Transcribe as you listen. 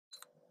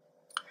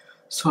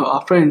So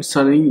after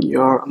installing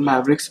your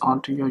Mavericks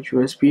onto your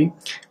USB,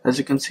 as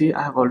you can see,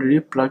 I have already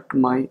plugged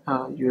my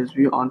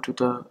USB onto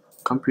the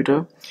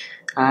computer,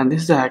 and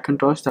this is the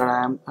Hackintosh that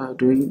I am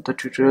doing the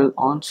tutorial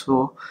on.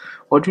 So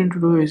what you need to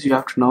do is you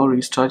have to now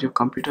restart your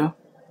computer.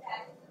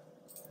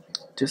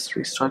 Just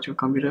restart your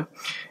computer,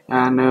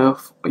 and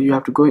you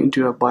have to go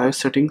into your BIOS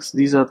settings.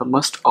 These are the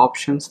must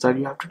options that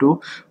you have to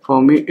do. For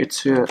me,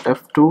 it's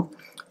F2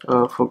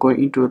 for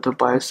going into the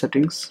BIOS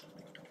settings.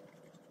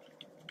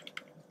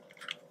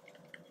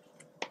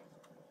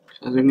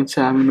 As you can see,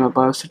 I'm in my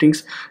BIOS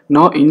settings.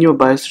 Now in your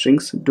BIOS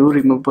settings, do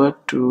remember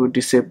to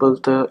disable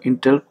the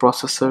Intel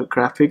processor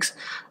graphics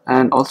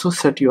and also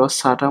set your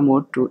SATA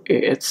mode to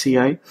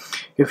AHCI.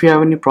 If you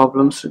have any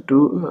problems,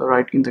 do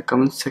write in the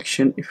comment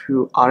section. If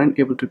you aren't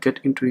able to get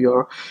into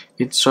your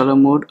installer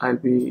mode, I'll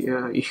be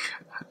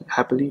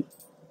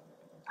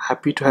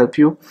happy to help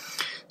you.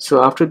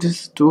 So after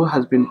this too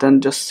has been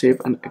done, just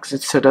save and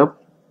exit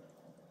setup,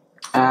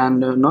 and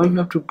now you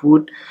have to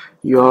boot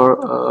your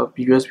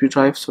USB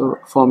drive. So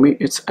for me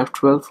it's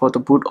F12 for the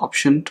boot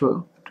option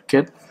to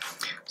get.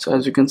 So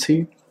as you can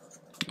see,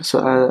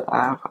 so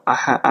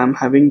I'm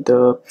having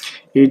the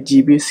 8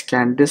 GB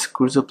ScanDisk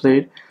cruiser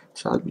plate,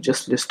 so I'll be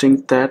just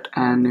listing that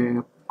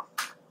and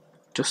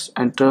just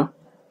enter.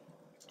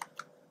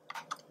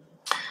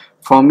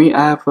 For me,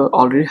 I have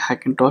already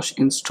Hackintosh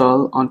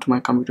installed onto my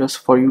computers.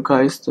 For you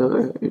guys,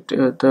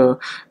 the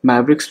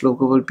Mavericks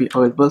logo will be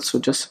available, so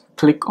just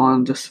click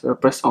on, just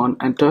press on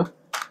enter.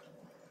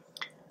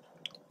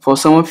 For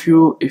some of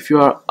you, if you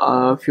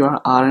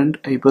aren't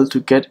able to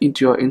get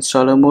into your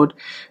installer mode,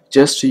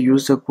 just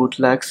use the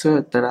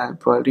bootlegger that I'm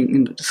providing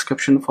in the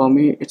description. For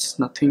me, it's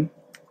nothing,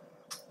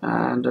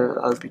 and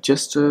I'll be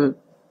just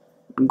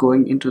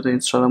going into the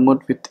installer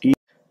mode with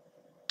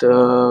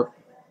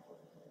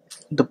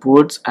the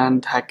boards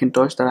and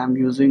Hackintosh that I'm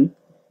using.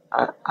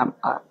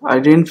 I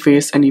didn't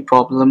face any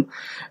problem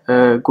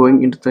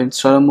going into the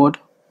installer mode.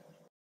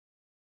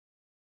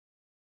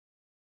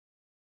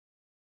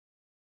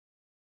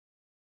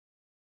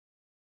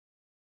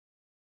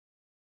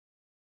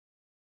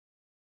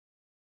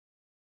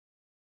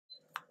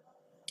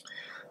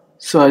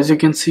 So as you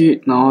can see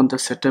now, the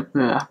setup,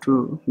 I have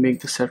to make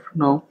the setup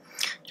now.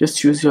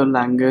 Just use your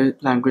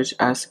language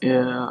as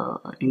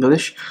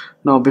English.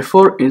 Now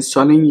before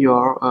installing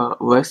your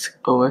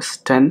OS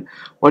 10,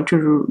 what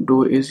you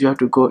do is you have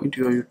to go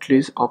into your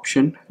utilities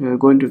option,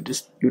 go into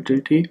this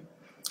utility,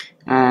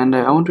 and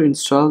I want to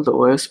install the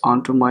OS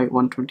onto my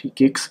 120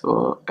 gigs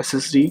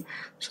SSD.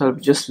 So I'll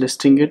be just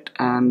listing it,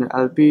 and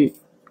I'll be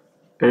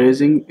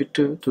erasing it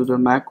to the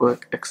Mac OS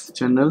X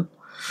channel.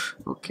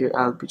 Okay,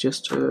 I'll be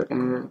just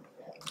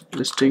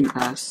listing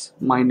as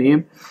my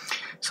name.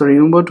 So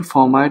remember to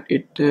format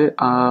it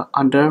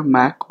under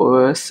Mac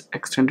OS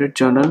extended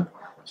journal.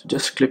 So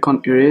just click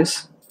on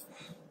erase.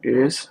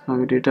 Now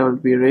your data will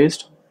be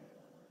erased.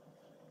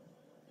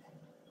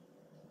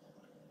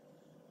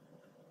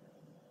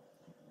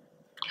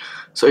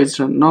 So it's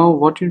done. Now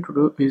what you need to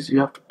do is you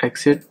have to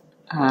exit,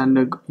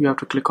 and you have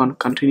to click on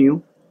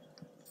continue,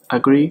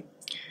 agree,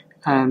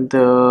 and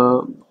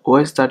the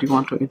OS that you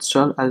want to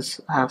install, as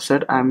I have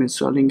said, I am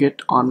installing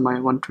it on my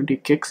 120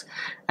 gigs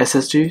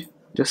SSD.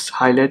 Just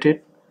highlight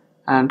it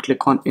and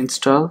click on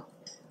install,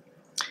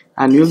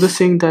 and you'll be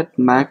seeing that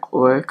Mac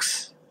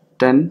OS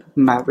 10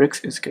 Mavericks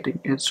is getting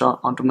installed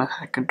onto my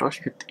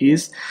Hackintosh with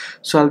ease.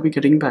 So I'll be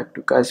getting back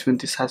to guys when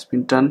this has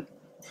been done.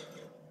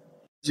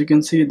 As you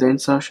can see, the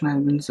installation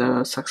has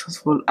been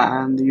successful,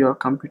 and your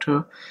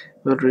computer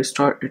will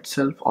restart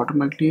itself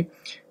automatically.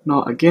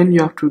 Now again,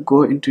 you have to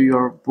go into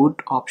your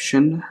boot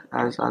option,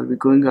 as I'll be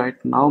going right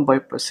now by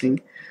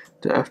pressing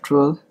the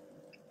F12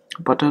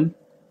 button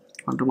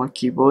onto my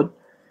keyboard,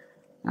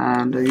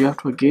 and you have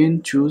to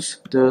again choose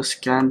the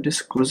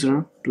ScanDisk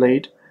cruiser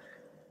plate.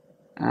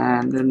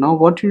 And now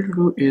what you need to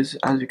do is,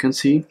 as you can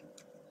see,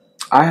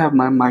 I have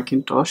my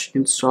Macintosh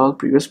installed,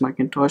 previous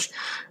Macintosh,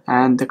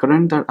 and the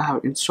current that I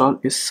have installed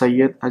is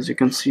Syed. As you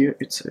can see,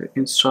 it's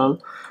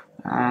installed,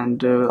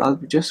 and I'll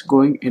be just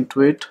going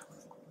into it.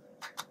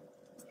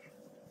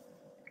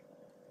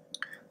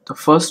 The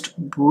first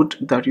boot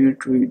that you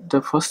need to,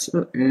 the first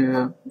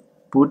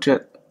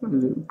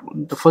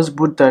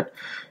boot that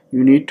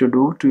you need to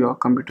do to your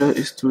computer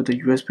is through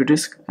the USB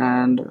disk,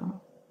 and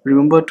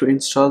remember to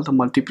install the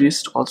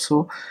multiplist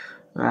also,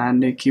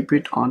 and keep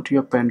it onto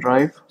your pen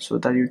drive so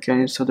that you can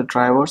install the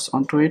drivers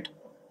onto it.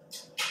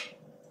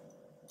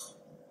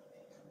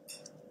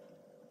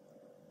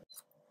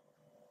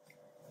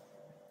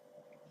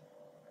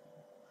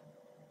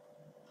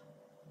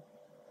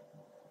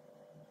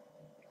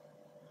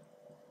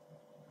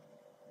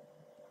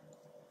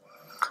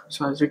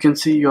 So as you can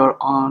see, you're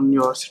on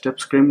your setup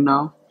screen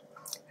now,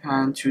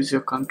 and choose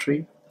your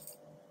country.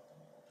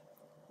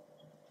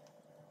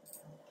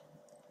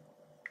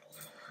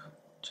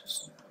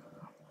 Just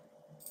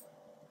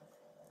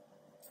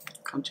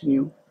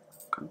continue,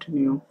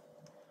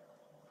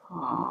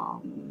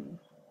 um,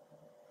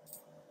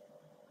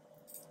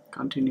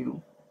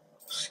 continue,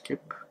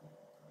 skip,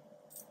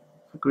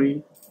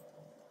 agree,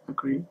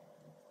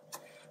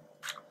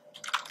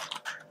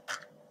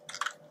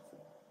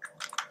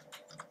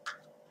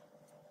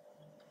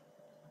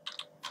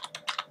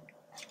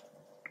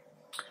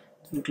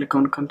 and click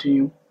on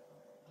continue.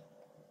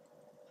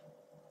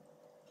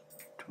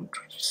 Don't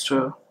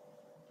register,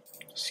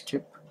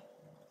 skip.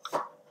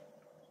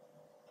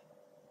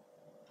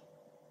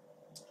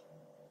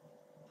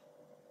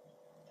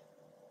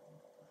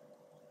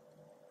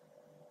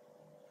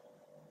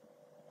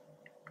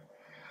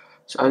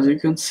 So as you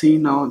can see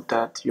now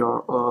that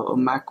your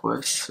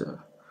macOS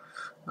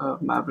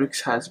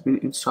Mavericks has been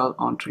installed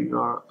onto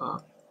your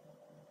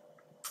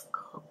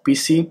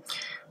PC.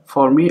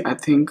 For me, I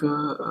think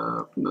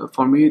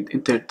for me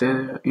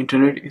the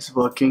internet is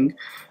working,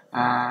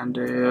 and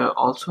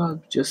also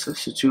I'm just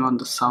switching on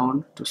the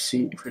sound to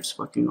see if it's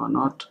working or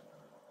not.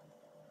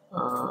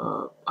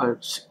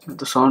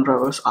 The sound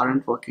drivers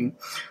aren't working.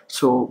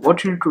 So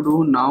what you need to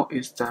do now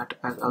is that,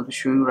 as I'll be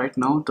showing right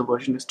now, the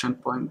version is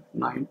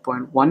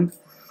 10.9.1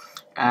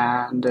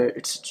 and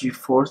it's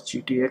GeForce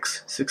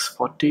GTX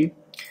 640.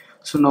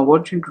 So now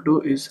what you need to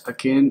do is,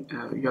 again,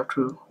 you have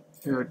to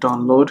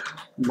download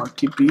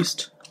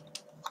multi-beast,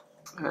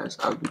 as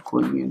I'll be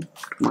going into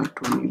my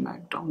 20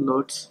 Mac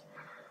downloads,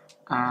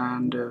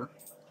 and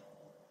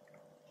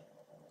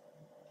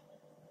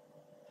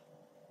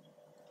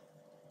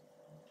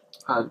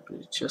I'll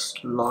be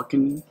just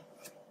logging.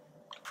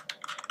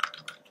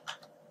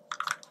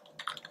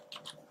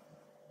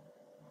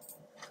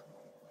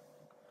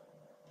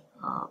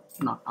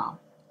 Not now.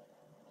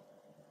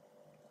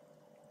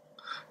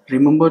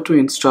 Remember to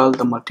install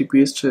the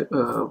multi-beast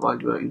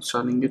while you are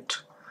installing it,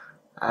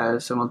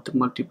 as a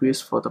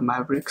multi-beast for the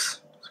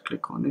Mavericks. So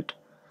click on it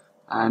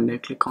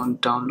and click on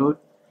download.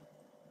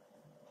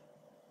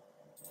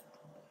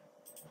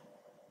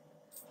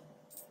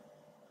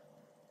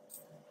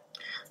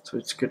 So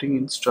it's getting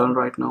installed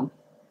right now.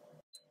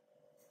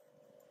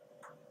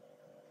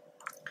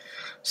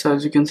 So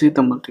as you can see,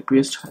 the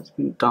multi-beast has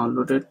been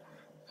downloaded,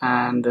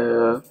 and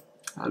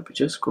I'll be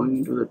just going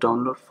into the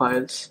download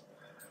files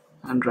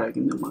and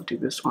dragging the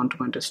multi-beast onto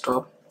my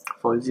desktop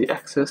for easy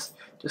access.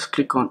 Just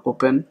click on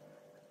open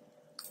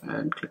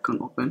and click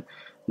on open.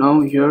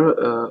 Now here,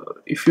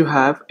 if you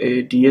have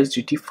a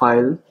DSGT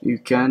file, you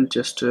can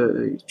just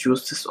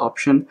choose this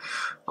option,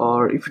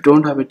 or if you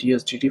don't have a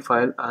DSGT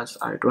file, as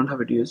I don't have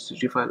a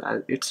DSGT file,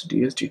 as it's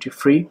DSGT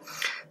free,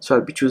 so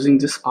I'll be choosing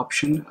this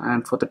option.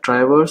 And for the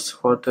drivers,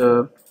 for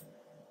the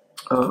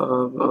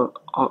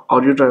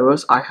audio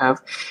drivers, I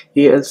have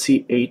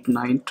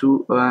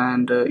ALC892,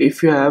 and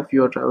if you have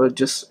your driver,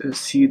 just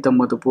see the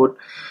motherboard,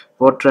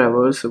 what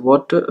drivers,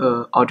 what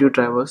audio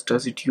drivers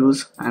does it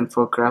use. And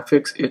for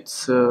graphics,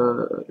 it's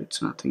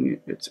nothing,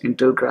 it's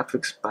Intel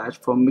graphics patch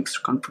for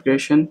mixed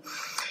configuration.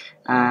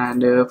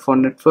 And for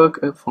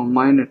network, for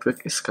my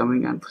network is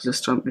coming, and for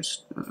system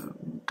it's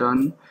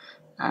done.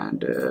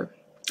 And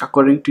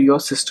according to your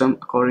system,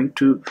 according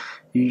to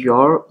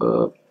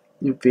your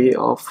way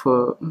of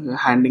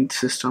handling the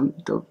system,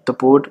 the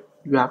board,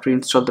 you have to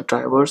install the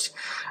drivers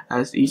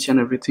as each and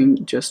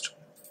everything. Just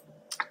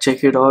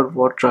check it out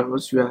what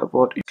drivers you have.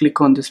 What,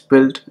 click on this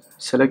build,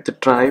 select the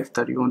drive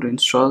that you want to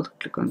install,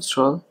 click on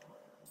install,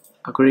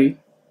 agree,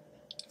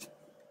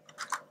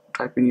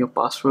 type in your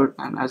password,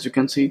 and as you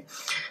can see,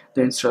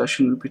 the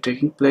installation will be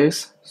taking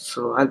place.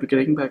 So I'll be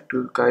getting back to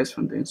you guys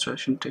when the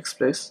installation takes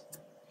place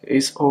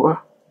is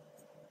over.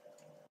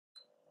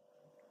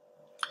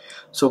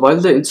 So while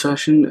the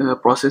installation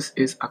process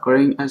is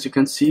occurring, as you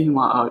can see,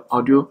 my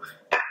audio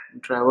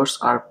drivers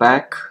are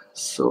back.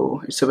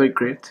 So it's a very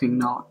great thing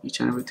now. Each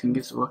and everything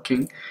is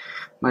working.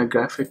 My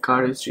graphic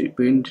card is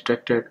being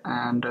detected,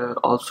 and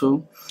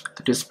also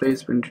the display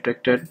has been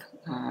detected,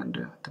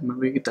 and the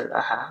memory that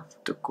I have,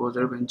 the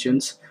Corsair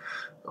Vengeance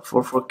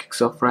 4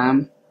 gigs of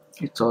RAM,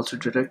 it's also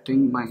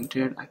detecting my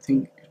internet. I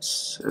think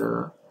it's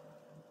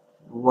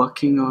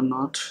working or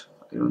not.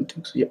 I don't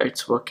think so. Yeah,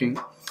 it's working.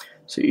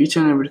 So each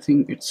and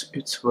everything,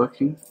 it's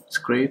working. It's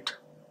great.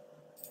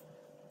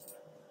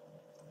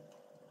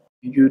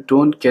 You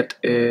don't get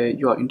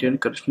your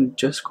internet connection,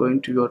 just go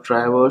into your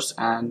drivers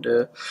and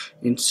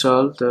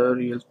install the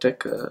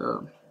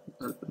Realtek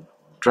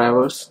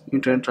drivers,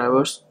 internet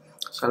drivers.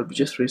 So I'll be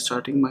just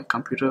restarting my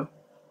computer.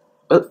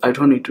 Well, I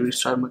don't need to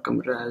restart my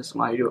computer, as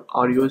my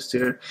audio is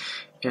there,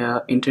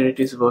 internet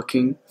is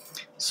working.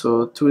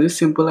 So through this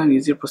simple and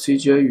easy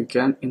procedure, you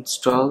can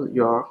install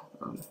your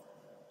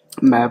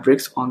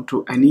Mavericks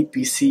onto any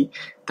PC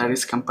that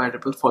is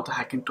compatible for the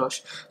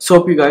Hackintosh. So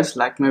hope you guys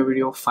like my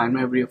video, find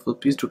my video helpful.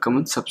 Please do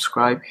comment,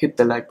 subscribe, hit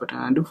the like button,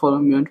 and do follow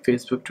me on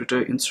Facebook,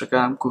 Twitter,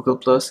 Instagram, Google+,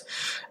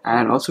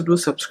 and also do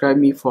subscribe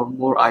me for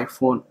more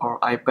iPhone or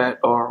iPad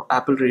or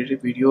Apple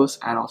related videos,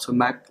 and also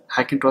Mac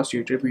Hackintosh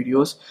related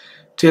videos.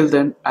 Till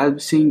then, I'll be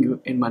seeing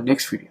you in my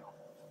next video.